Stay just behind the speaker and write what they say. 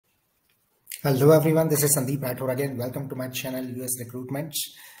Hello everyone, this is Sandeep Rathore again. Welcome to my channel US Recruitment.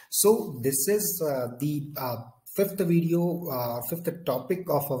 So this is the fifth video, fifth topic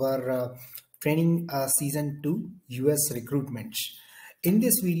of our training season 2 US Recruitment. In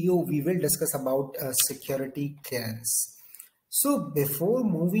this video, we will discuss about security clearance. So before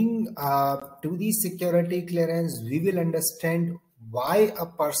moving to the security clearance, we will understand why a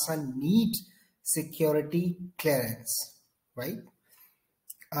person needs security clearance, right?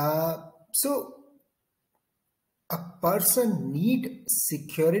 So a person need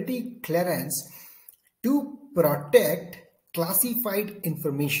security clearance to protect classified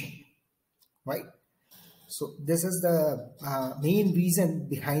information, right? So this is the main reason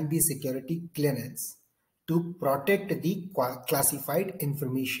behind the security clearance, to protect the classified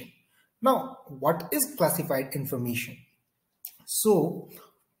information. Now, what is classified information? So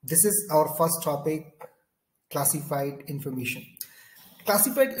this is our first topic, classified information.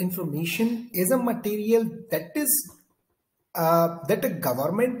 Classified information is a material that a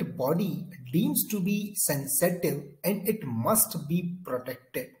government body deems to be sensitive and it must be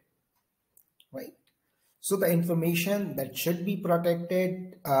protected, right? So the information that should be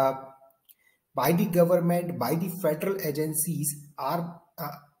protected by the government, by the federal agencies, are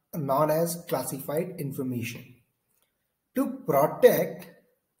known as classified information. To protect,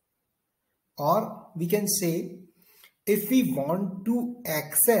 or we can say, if we want to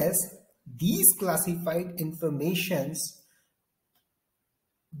access these classified informations,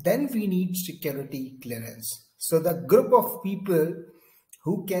 then we need security clearance. So the group of people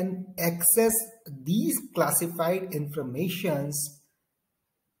who can access these classified informations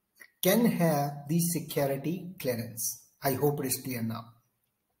can have the security clearance. I hope it is clear now,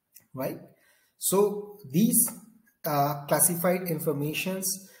 right? So these classified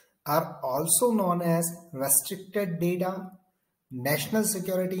informations are also known as restricted data, national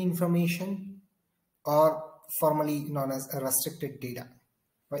security information, or formally known as restricted data,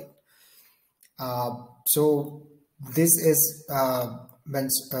 right? So this is when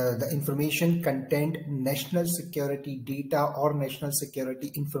the information contained national security data or national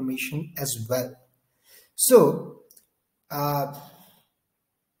security information as well. So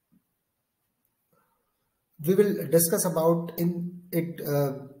we will discuss about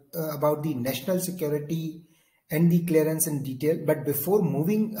about the national security and the clearance in detail. But before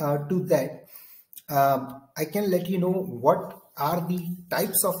moving to that, I can let you know what are the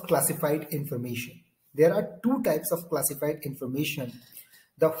types of classified information. There are two types of classified information.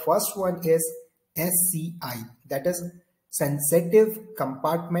 The first one is SCI, that is sensitive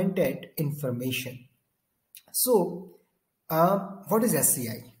compartmented information. So what is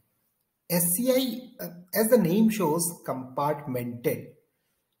SCI? SCI, as the name shows, compartmented.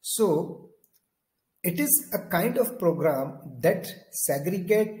 So it is a kind of program that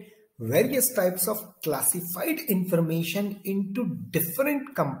segregates various types of classified information into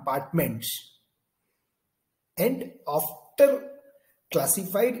different compartments, and after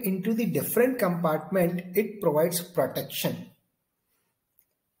classified into the different compartment, it provides protection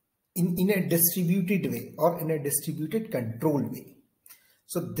in a distributed way or in a distributed control way.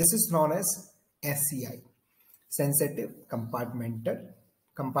 So this is known as SCI, sensitive compartmented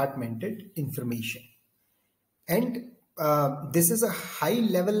information. And this is a high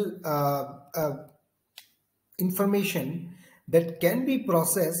level information that can be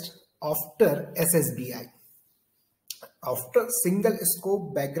processed after SSBI. After single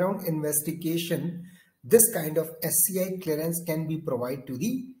scope background investigation, this kind of SCI clearance can be provided to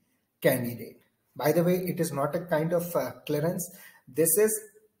the candidate. By the way, it is not a kind of clearance. This is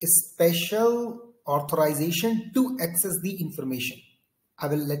a special authorization to access the information. I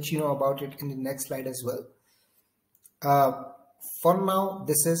will let you know about it in the next slide as well. For now,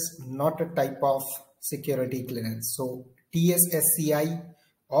 this is not a type of security clearance. So TSSCI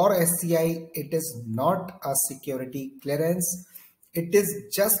or SCI, it is not a security clearance. It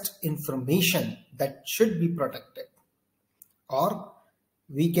is just information that should be protected. Or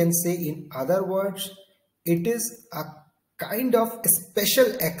we can say, in other words, it is a kind of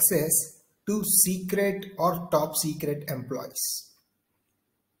special access to secret or top secret employees.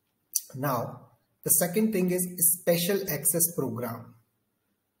 Now, the second thing is special access program.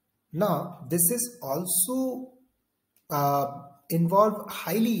 Now, this is also involve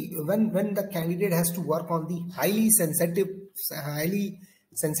highly when the candidate has to work on the highly sensitive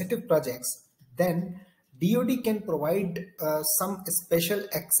projects. Then DoD can provide some special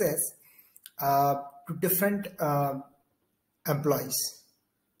access to different employees,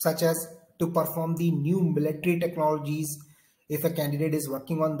 such as to perform the new military technologies if a candidate is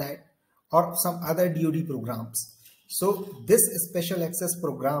working on that, or some other DoD programs. So this special access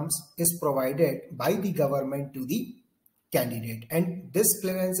programs is provided by the government to the candidate, and this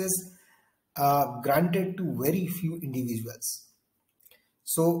clearance is granted to very few individuals.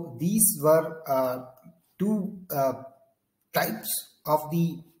 So these were two types of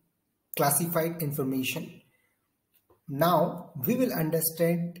the classified information. Now we will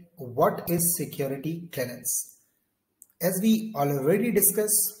understand what is security clearance. As we already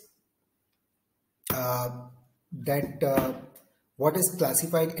discussed that what is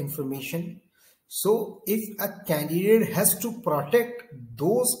classified information. So if a candidate has to protect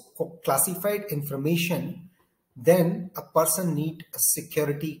those classified information, then a person needs a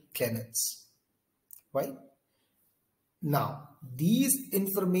security clearance. Right? Now, these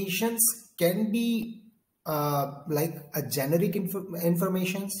informations can be like a generic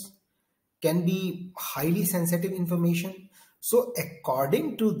informations, can be highly sensitive information. So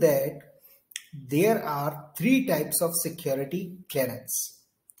according to that, there are three types of security clearance.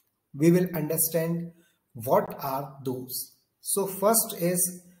 We will understand what are those. So first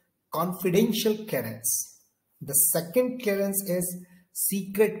is confidential clearance. The second clearance is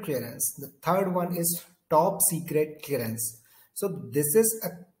secret clearance. The third one is top secret clearance. So this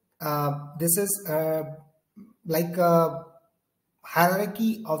is like a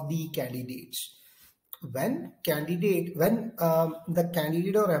hierarchy of the candidates. When the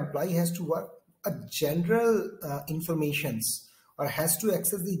candidate or employee has to work a general informations or has to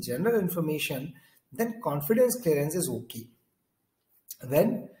access the general information, then confidence clearance is okay.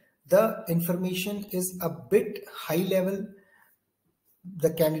 When the information is a bit high level,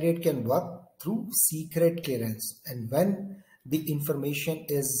 the candidate can work through secret clearance, and when the information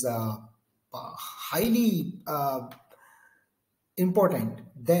is highly important,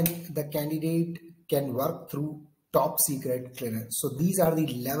 then the candidate can work through top secret clearance. So these are the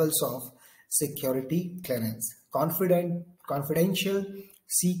levels of security clearance: confidential,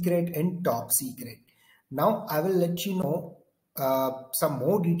 secret, and top secret. Now I will let you know some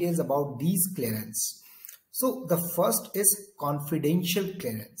more details about these clearance. So the first is confidential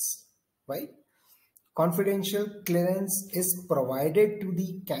clearance, right? Confidential clearance is provided to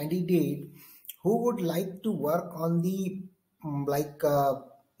the candidate who would like to work on the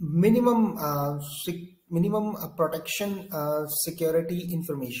minimum protection security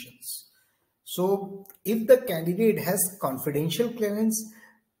informations. So if the candidate has confidential clearance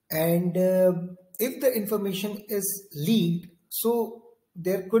and if the information is leaked, so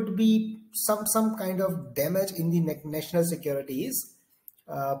there could be some kind of damage in the national security is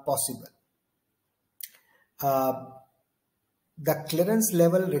possible. The clearance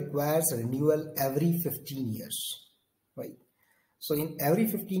level requires renewal every 15 years, right? So in every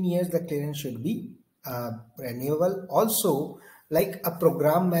 15 years, the clearance should be renewable. Also, like a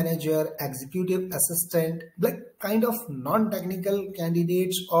program manager, executive assistant, like kind of non-technical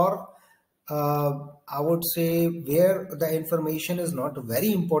candidates, or I would say where the information is not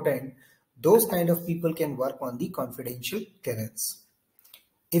very important, those kind of people can work on the confidential clearance.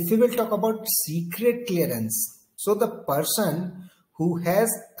 If we will talk about secret clearance, so the person who has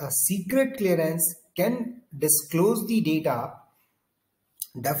a secret clearance can disclose the data.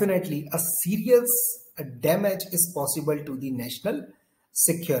 Definitely a serious damage is possible to the national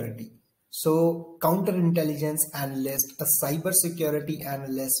security. So counterintelligence analyst, a cyber security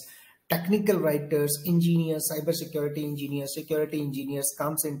analyst, technical writers, engineers, cyber security engineers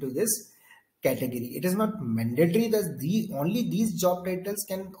comes into this category. It is not mandatory that only these job titles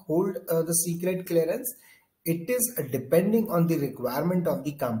can hold the secret clearance. It is depending on the requirement of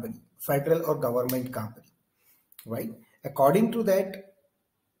the company, federal or government company, right? According to that,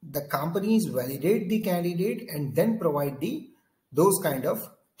 the companies validate the candidate and then provide those kind of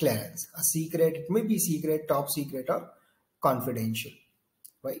clearance. A secret, it may be secret, top secret, or confidential,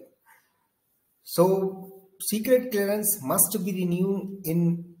 right? So secret clearance must be renewed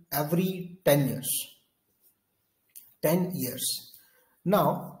in every 10 years. 10 years.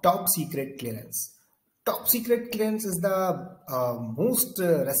 Now, top secret clearance. Top secret clearance is the most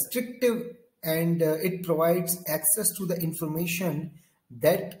restrictive, and it provides access to the information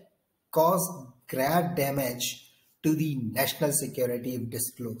that cause grave damage to the national security if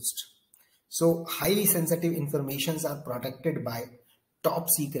disclosed. So highly sensitive informations are protected by top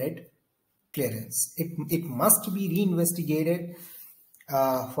secret clearance. It must be reinvestigated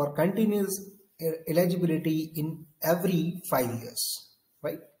for continuous eligibility in every 5 years,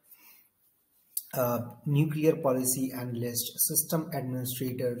 right? Nuclear policy analyst, system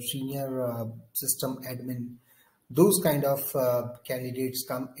administrator, senior system admin, those kind of candidates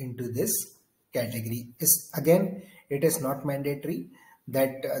come into this category. Again, it is not mandatory,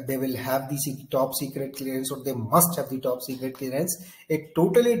 that they will have the top secret clearance or they must have the top secret clearance. It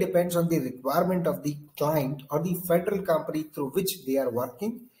totally depends on the requirement of the client or the federal company through which they are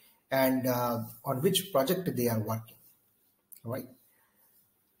working and on which project they are working. Right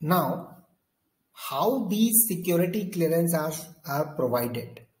now, how these security clearance are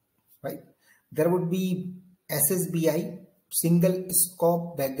provided, right? There would be SSBI, single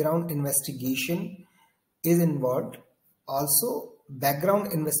scope background investigation is involved. Also,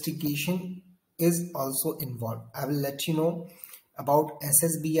 background investigation is also involved. I will let you know about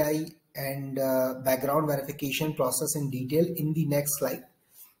SSBI and background verification process in detail in the next slide.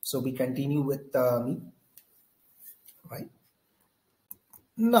 So we continue with me, right?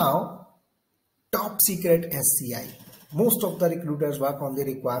 Now, top secret SCI. Most of the recruiters work on the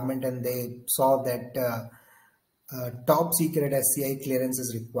requirement and they saw that top secret SCI clearance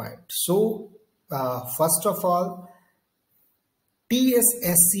is required. So first of all,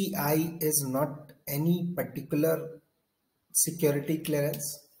 TSSCI is not any particular security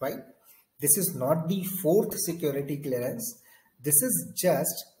clearance, right? This is not the fourth security clearance. This is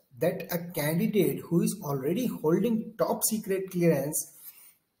just that a candidate who is already holding top secret clearance,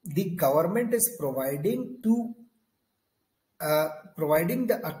 the government is providing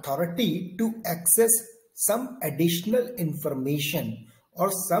the authority to access some additional information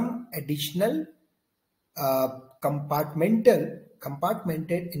or some additional compartmented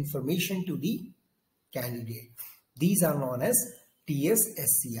information to the candidate. These are known as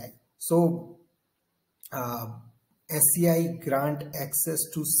TSSCI. So SCI grant access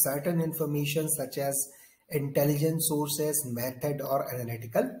to certain information such as intelligence sources, method or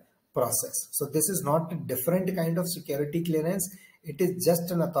analytical process. So this is not a different kind of security clearance. It is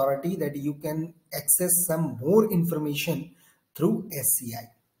just an authority that you can access some more information through SCI.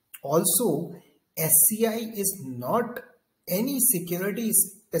 Also, SCI is not any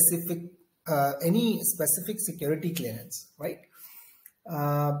specific security clearance, right?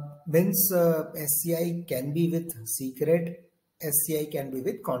 SCI can be with secret, SCI can be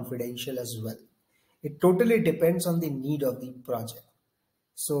with confidential as well. It totally depends on the need of the project.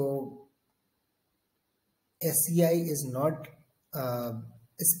 So SCI is not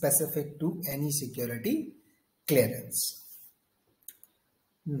specific to any security clearance.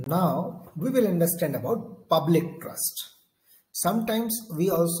 Now we will understand about public trust. Sometimes we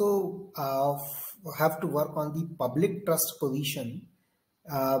also have to work on the public trust position,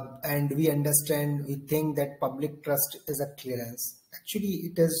 and we think that public trust is a clearance. Actually,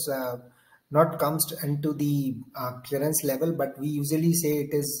 it is not comes into the clearance level, but we usually say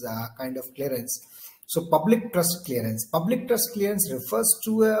it is kind of clearance. So public trust clearance. Public trust clearance refers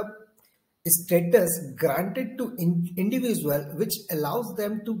to a status granted to individual which allows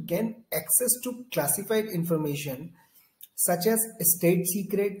them to gain access to classified information such as state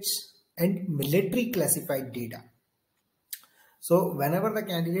secrets and military classified data. So whenever the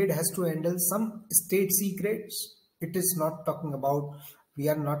candidate has to handle some state secrets, it is not talking about, we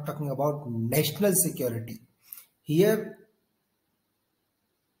are not talking about national security. Here,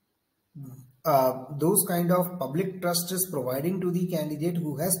 those kind of public trust is providing to the candidate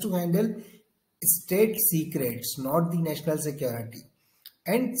who has to handle state secrets, not the national security,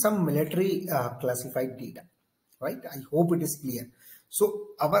 and some military classified data, right? I hope it is clear. So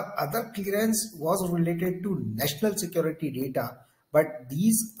our other clearance was related to national security data, but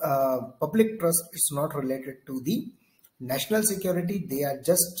these public trust is not related to the national security. They are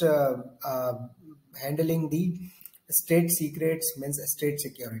just handling the state secrets, means state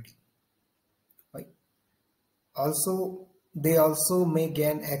security. Also, they also may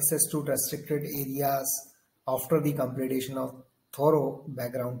gain access to restricted areas after the completion of thorough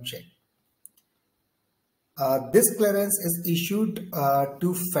background check. This clearance is issued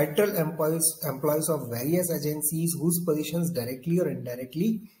to federal employees of various agencies whose positions directly or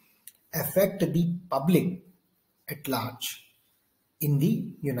indirectly affect the public at large in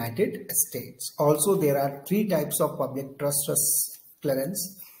the United States. Also, there are three types of public trust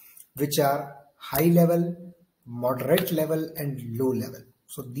clearance, which are high level, moderate level and low level.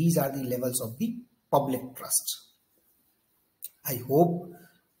 So these are the levels of the public trust. I hope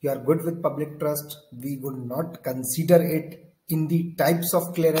you are good with public trust. We would not consider it in the types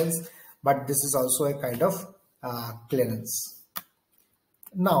of clearance, but this is also a kind of clearance.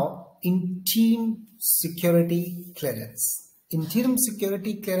 Now, interim security clearance. Interim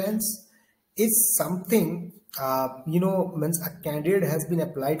security clearance is something, means a candidate has been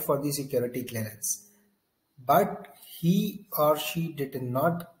applied for the security clearance, but he or she did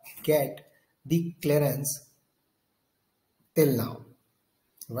not get the clearance till now,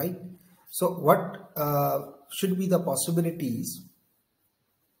 right? So what should be the possibilities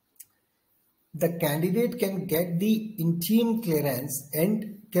the candidate can get the interim clearance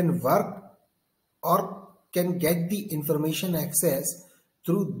and can work or can get the information access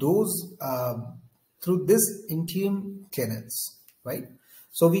through those through this interim clearance, right?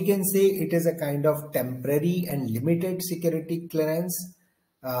 So we can say it is a kind of temporary and limited security clearance,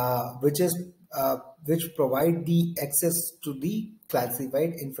 which provide the access to the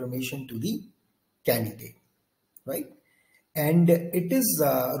classified information to the candidate, right? And it is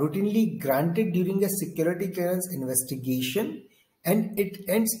routinely granted during a security clearance investigation, and it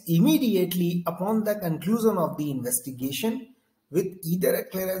ends immediately upon the conclusion of the investigation with either a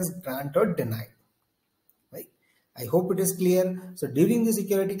clearance grant or denied, right? I hope it is clear. So during the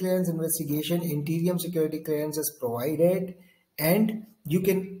security clearance investigation, interim security clearance is provided, and you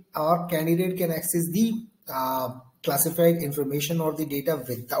can, our candidate can access the classified information or the data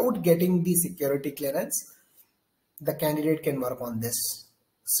without getting the security clearance. The candidate can work on this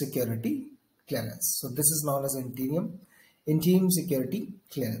security clearance. So this is known as interim security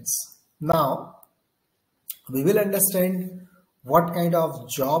clearance. Now we will understand what kind of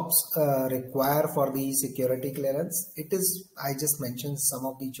jobs require for the security clearance. It is, I just mentioned some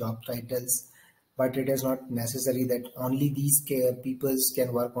of the job titles, but it is not necessary that only these peoples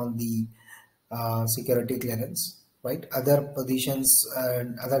can work on the security clearance, right? Other positions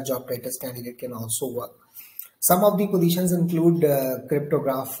and other job titles candidate can also work. Some of the positions include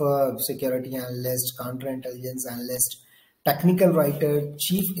cryptographer, security analyst, counterintelligence analyst, technical writer,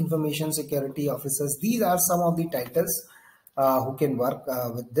 chief information security officers. These are some of the titles who can work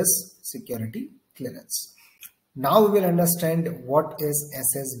with this security clearance. Now we will understand what is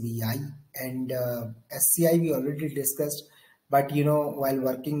SSBI and SCI. We already discussed, but you know, while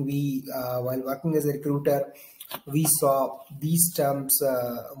working as a recruiter, we saw these terms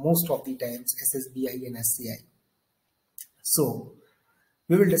most of the times, SSBI and SCI. So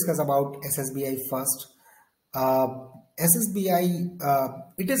we will discuss about SSBI first. SSBI,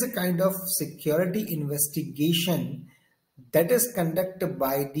 it is a kind of security investigation that is conducted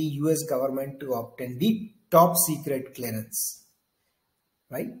by the US government to obtain the top secret clearance,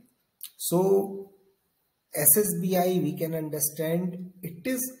 right? So SSBI, we can understand it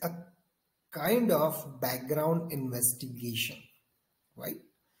is a kind of background investigation, right?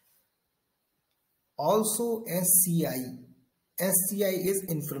 Also SCI is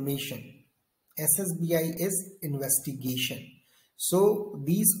information, SSBI is investigation. So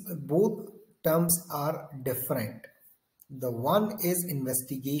these both terms are different. The one is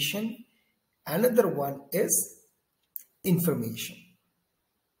investigation, another one is information.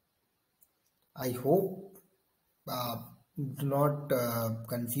 I hope do not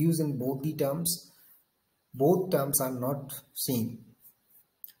confuse in both the terms. Both terms are not same.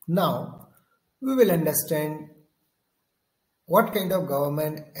 Now we will understand what kind of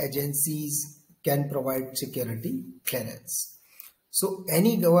government agencies can provide security clearance. So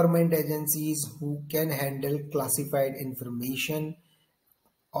any government agencies who can handle classified information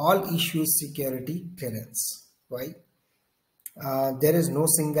all issues security clearance, right? There is no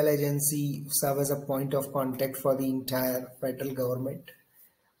single agency serve as a point of contact for the entire federal government.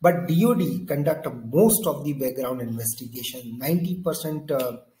 But DoD conduct most of the background investigation.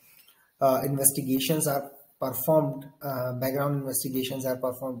 90% investigations are performed, background investigations are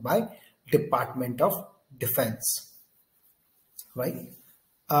performed by Department of Defense, right?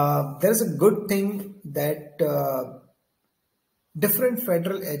 There's a good thing that different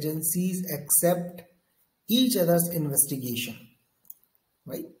federal agencies accept each other's investigation,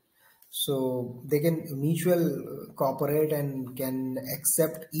 right? So they can mutual cooperate and can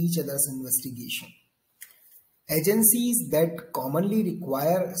accept each other's investigation. Agencies that commonly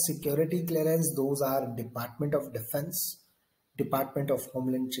require security clearance, those are Department of Defense, Department of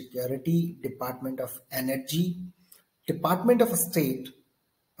Homeland Security, Department of Energy, Department of State,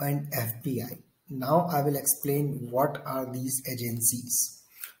 and FBI. Now I will explain what are these agencies.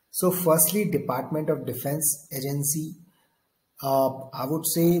 So firstly, Department of Defense agency. I would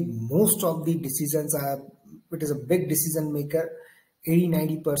say most of the decisions are, it is a big decision maker.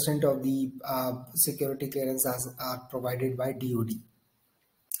 80–90% of the security clearances are provided by DoD.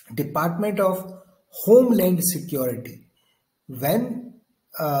 Department of Homeland Security. When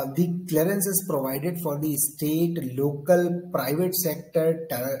the clearance is provided for the state, local, private sector,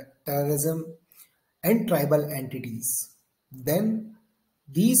 terrorism, and tribal entities, then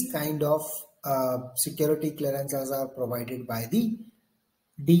these kind of security clearances are provided by the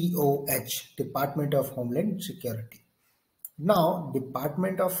DOH, Department of Homeland Security. Now,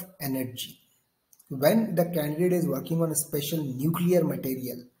 Department of Energy. When the candidate is working on a special nuclear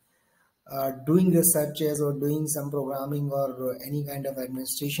material, doing researches or doing some programming or any kind of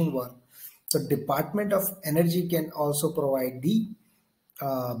administration work, So Department of Energy can also provide the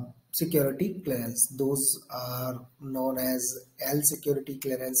uh, security clearance. Those are known as L security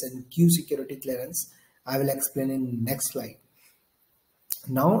clearance and Q security clearance. I will explain in next slide.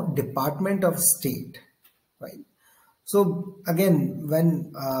 Now Department of State, right? So again,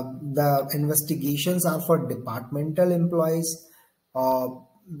 when the investigations are for departmental employees,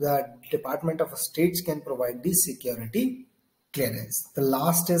 the Department of States can provide the security clearance. The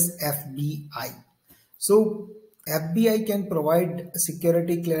last is FBI. So FBI can provide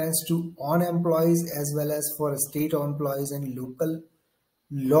security clearance to on employees as well as for state employees and local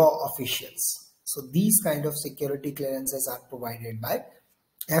law officials. So these kind of security clearances are provided by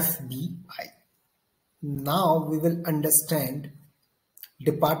FBI. Now we will understand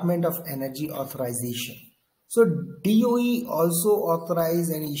Department of Energy authorization. So DOE also authorize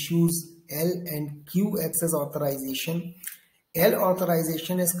and issues L and Q access authorization. L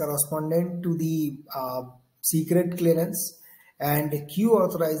authorization is correspondent to the secret clearance, and Q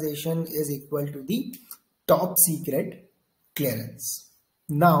authorization is equal to the top secret clearance.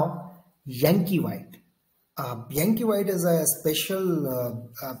 Now Yankee White. Yankee White is a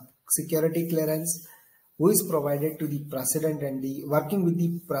special security clearance who is provided to the president and the working with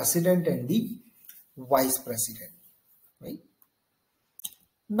the president and the vice president, right?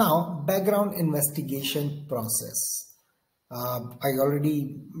 Now background investigation process.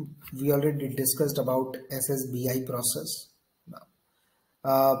 We already discussed about SSBI process.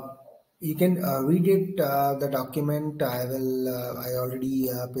 Now, you can read it, the document. I already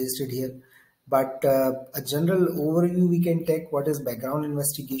pasted here, but a general overview we can take what is background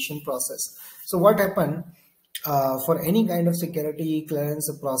investigation process. So what happened for any kind of security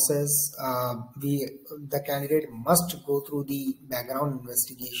clearance process, the candidate must go through the background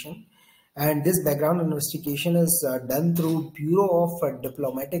investigation, and this background investigation is done through Bureau of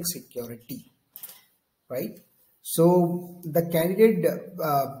Diplomatic Security, right? So the candidate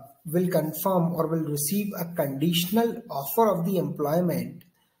will confirm or will receive a conditional offer of the employment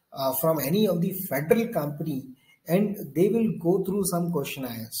from any of the federal company, and they will go through some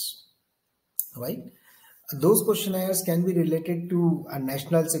questionnaires, right? Those questionnaires can be related to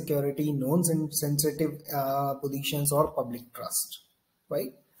national security, known and sensitive positions, or public trust,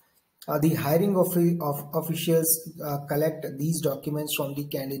 right? The hiring of officials collect these documents from the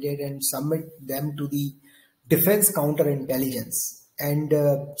candidate and submit them to the Defense Counterintelligence and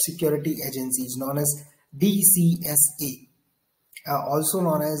security agencies known as DCSA, also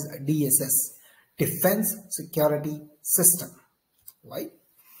known as DSS, Defense Security System, right?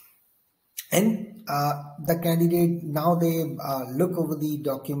 And the candidate, now they look over the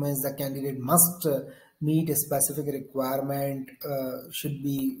documents. The candidate must meet a specific requirement, should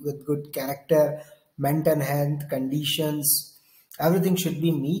be with good character, mental health conditions, everything should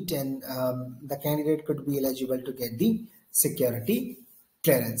be meet, and the candidate could be eligible to get the security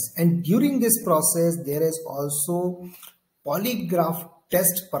clearance. And during this process there is also polygraph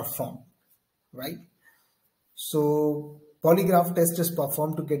test performed, right? So polygraph test is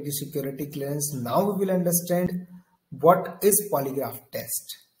performed to get the security clearance. Now we will understand what is polygraph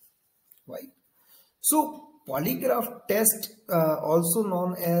test, right? So polygraph test, also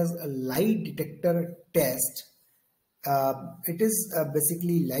known as a lie detector test, it is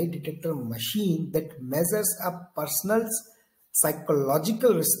basically lie detector machine that measures a person's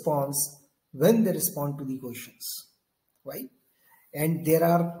psychological response when they respond to the questions, right? And there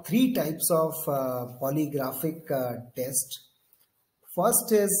are three types of polygraphic test.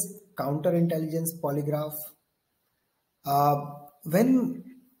 First is counterintelligence polygraph. When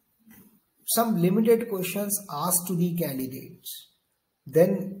some limited questions asked to the candidates,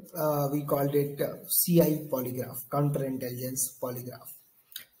 then we called it CI polygraph, counterintelligence polygraph.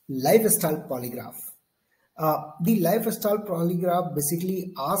 Lifestyle polygraph. The lifestyle polygraph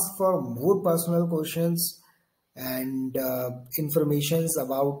basically asks for more personal questions and informations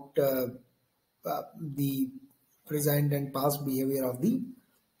about the present and past behavior of the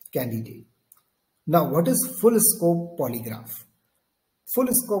candidate. Now, what is full scope polygraph? Full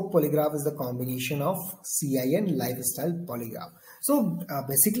scope polygraph is the combination of CI and lifestyle polygraph. So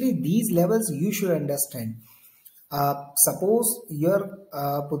basically these levels you should understand. Suppose your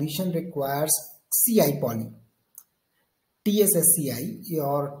position requires CI poly, TSSCI,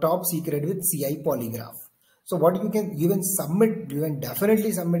 your top secret with CI polygraph. So what you can submit, you can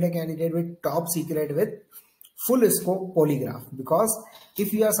definitely submit a candidate with top secret with full scope polygraph, because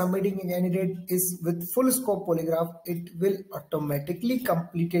if you are submitting a candidate is with full scope polygraph, it will automatically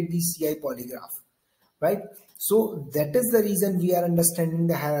complete the CI polygraph, right? So that is the reason we are understanding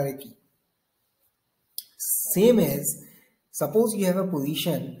the hierarchy. Same as suppose you have a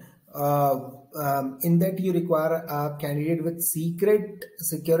position in that you require a candidate with secret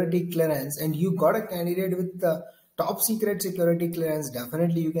security clearance, and you got a candidate with the top secret security clearance,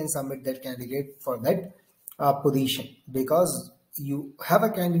 definitely you can submit that candidate for that position, because you have a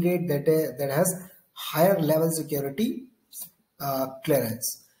candidate that has higher level security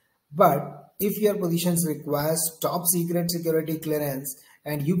clearance. But if your positions requires top secret security clearance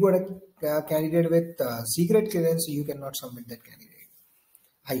and you got a candidate with secret clearance, you cannot submit that candidate.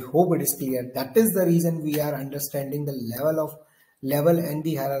 I hope it is clear. That is the reason we are understanding the level and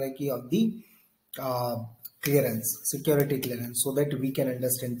the hierarchy of the uh, clearance, security clearance, so that we can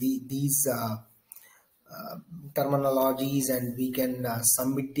understand these terminologies, and we can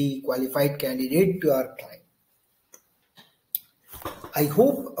submit the qualified candidate to our client. I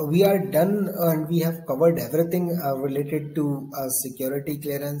hope we are done and we have covered everything related to security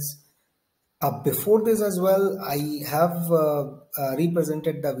clearance. Before this as well, I have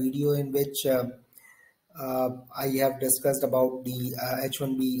represented the video in which I have discussed about the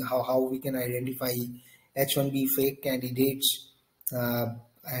H1B, how we can identify H1B fake candidates. Uh,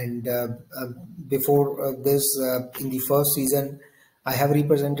 and before this, in the first season, I have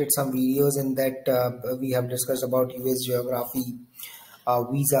represented some videos in that we have discussed about US geography,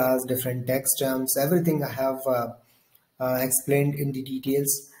 visas, different tax terms, everything I have explained in the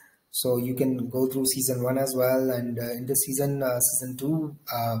details. So you can go through season 1 as well, and in the season 2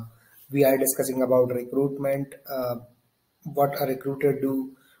 we are discussing about recruitment, what a recruiter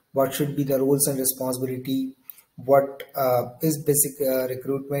do, what should be the roles and responsibility, what is basic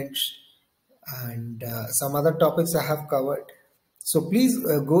recruitment, and some other topics I have covered. So please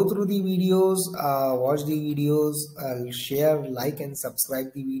go through the videos, watch the videos, share, like, and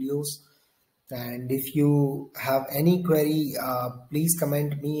subscribe the videos. And if you have any query, please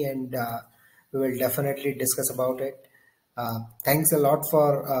comment me, and we will definitely discuss about it. Thanks a lot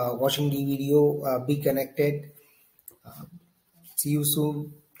for watching the video. Be connected. See you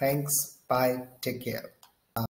soon. Thanks. Bye. Take care.